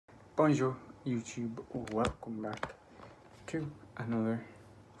Bonjour YouTube, welcome back to another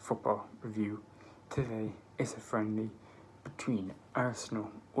football review. Today is a friendly between Arsenal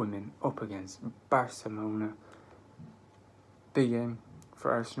women up against Barcelona. Big game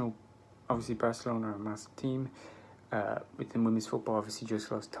for Arsenal. Obviously Barcelona are a massive team. Within women's football, obviously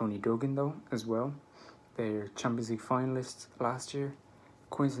just lost Tony Duggan though as well. They're Champions League finalists last year.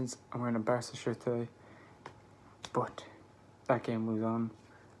 Coincidence, I'm wearing a Barca shirt today. But that game was on.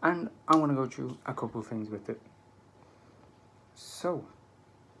 And I want to go through a couple of things with it. So,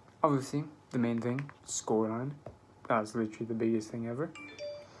 obviously, the main thing, scoreline. That's literally the biggest thing ever.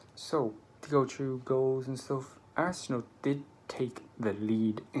 So, to go through goals and stuff, Arsenal did take the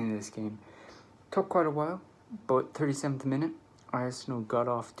lead in this game. Took quite a while, but 37th minute, Arsenal got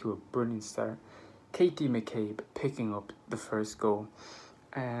off to a brilliant start. Katie McCabe picking up the first goal.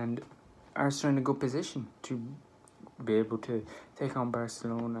 And Arsenal in a good position to be able to take on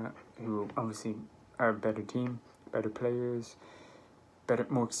Barcelona, who obviously are a better team, better players,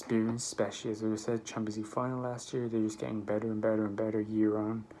 more experience, especially as I said, Champions League final last year. They're just getting better and better and better year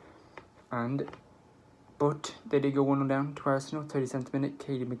on. But they did go 1-0 down to Arsenal, 37th minute,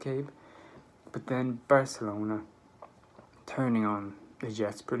 Katie McCabe. But then Barcelona turning on the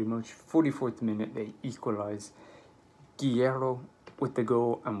Jets pretty much. 44th minute, they equalise. Guerrero with the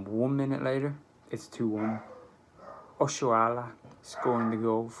goal, and 1 minute later, it's 2-1. Oshoala scoring the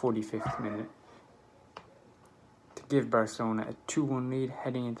goal, 45th minute, to give Barcelona a 2-1 lead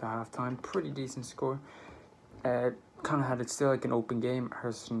heading into half-time. Pretty decent score. Kind of had it still like an open game.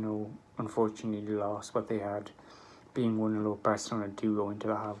 Arsenal unfortunately lost what they had, being 1-0. Barcelona do go into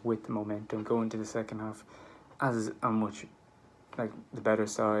the half with the momentum, go into the second half as a much like the better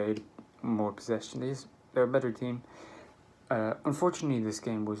side, more possession. They're a better team. Unfortunately, this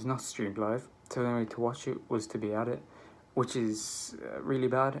game was not streamed live, so the only way to watch it was to be at it, which is really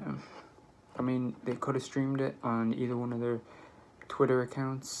bad. I mean, they could have streamed it on either one of their Twitter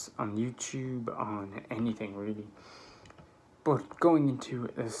accounts, on YouTube, on anything really. But going into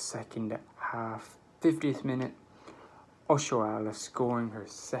the second half, 50th minute, Oshoala scoring her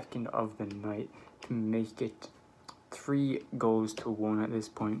second of the night to make it 3-1 at this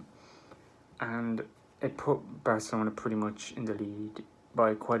point. And it put Barcelona pretty much in the lead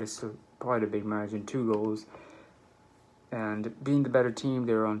by quite a big margin, 2 goals. And being the better team,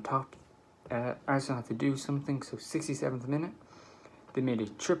 they were on top. Arsenal had to do something, so 67th minute, they made a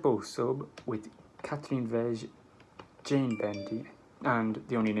triple sub with Catherine Vej, Jane Bendy, and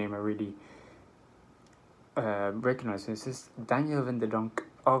the only name I really recognise is Daniel van de Donk,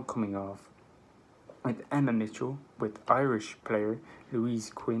 all coming off, with Emma Mitchell, with Irish player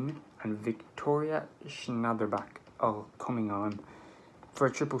Louise Quinn, and Victoria Schneiderbach all coming on for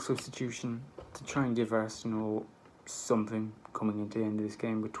a triple substitution to try and give Arsenal something coming into the end of this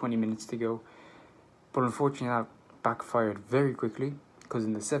game with 20 minutes to go. But unfortunately that backfired very quickly, because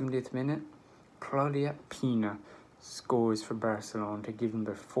in the 70th minute, Claudia Pina scores for Barcelona to give them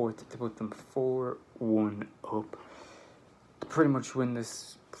their fourth, to put them 4-1 up to pretty much win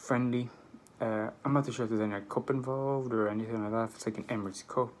this friendly. I'm not too sure if there's any cup involved or anything like that, if it's like an Emirates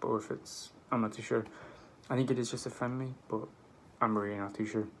Cup or if it's, I'm not too sure. I think it is just a friendly, but I'm really not too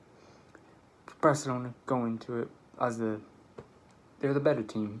sure. Barcelona go into it as they're the better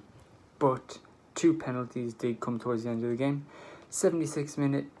team, but 2 penalties did come towards the end of the game. 76th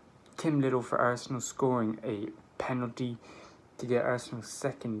minute, Kim Little for Arsenal scoring a penalty to get Arsenal's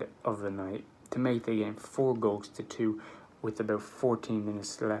second of the night to make the game 4-2 with about 14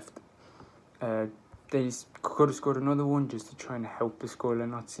 minutes left. They could have scored another one just to try and help the scoreline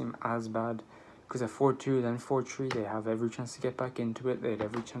not seem as bad, because at 4-2 then 4-3 they have every chance to get back into it. They had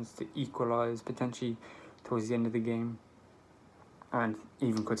every chance to equalise potentially towards the end of the game, and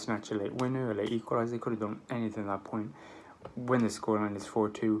even could snatch a late winner, a late equaliser. They could have done anything at that point when the scoreline is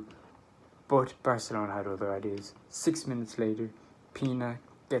 4-2. But Barcelona had other ideas. 6 minutes later, Pina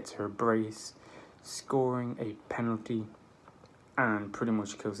gets her brace, scoring a penalty, and pretty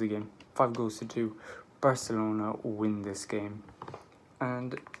much kills the game. 5-2. Barcelona win this game.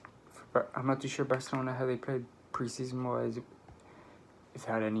 And I'm not too sure Barcelona how they played preseason wise, if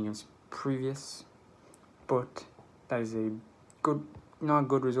they had any games previous, but that is a good, not a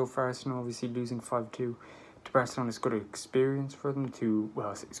good result for Arsenal. Obviously losing 5-2 to Barcelona is good experience for them to,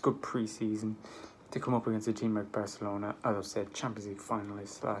 well, it's good preseason to come up against a team like Barcelona. As I said, Champions League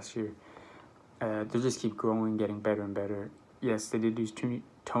finalists last year. They just keep growing, getting better and better. Yes, they did lose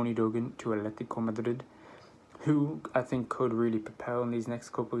Tony Duggan to Atletico Madrid, who I think could really propel in these next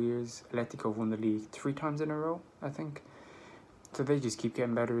couple of years. Atletico won the league 3 times in a row, I think. So they just keep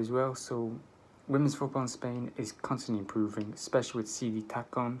getting better as well. So women's football in Spain is constantly improving, especially with CD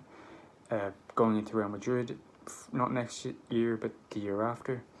Tacon. going into Real Madrid, not next year but the year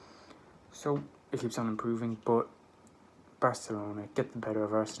after. So it keeps on improving, but Barcelona get the better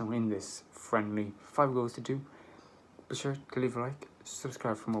of Arsenal in this friendly 5-2. Be sure to leave a like,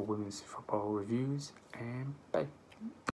 subscribe for more women's football reviews, and bye.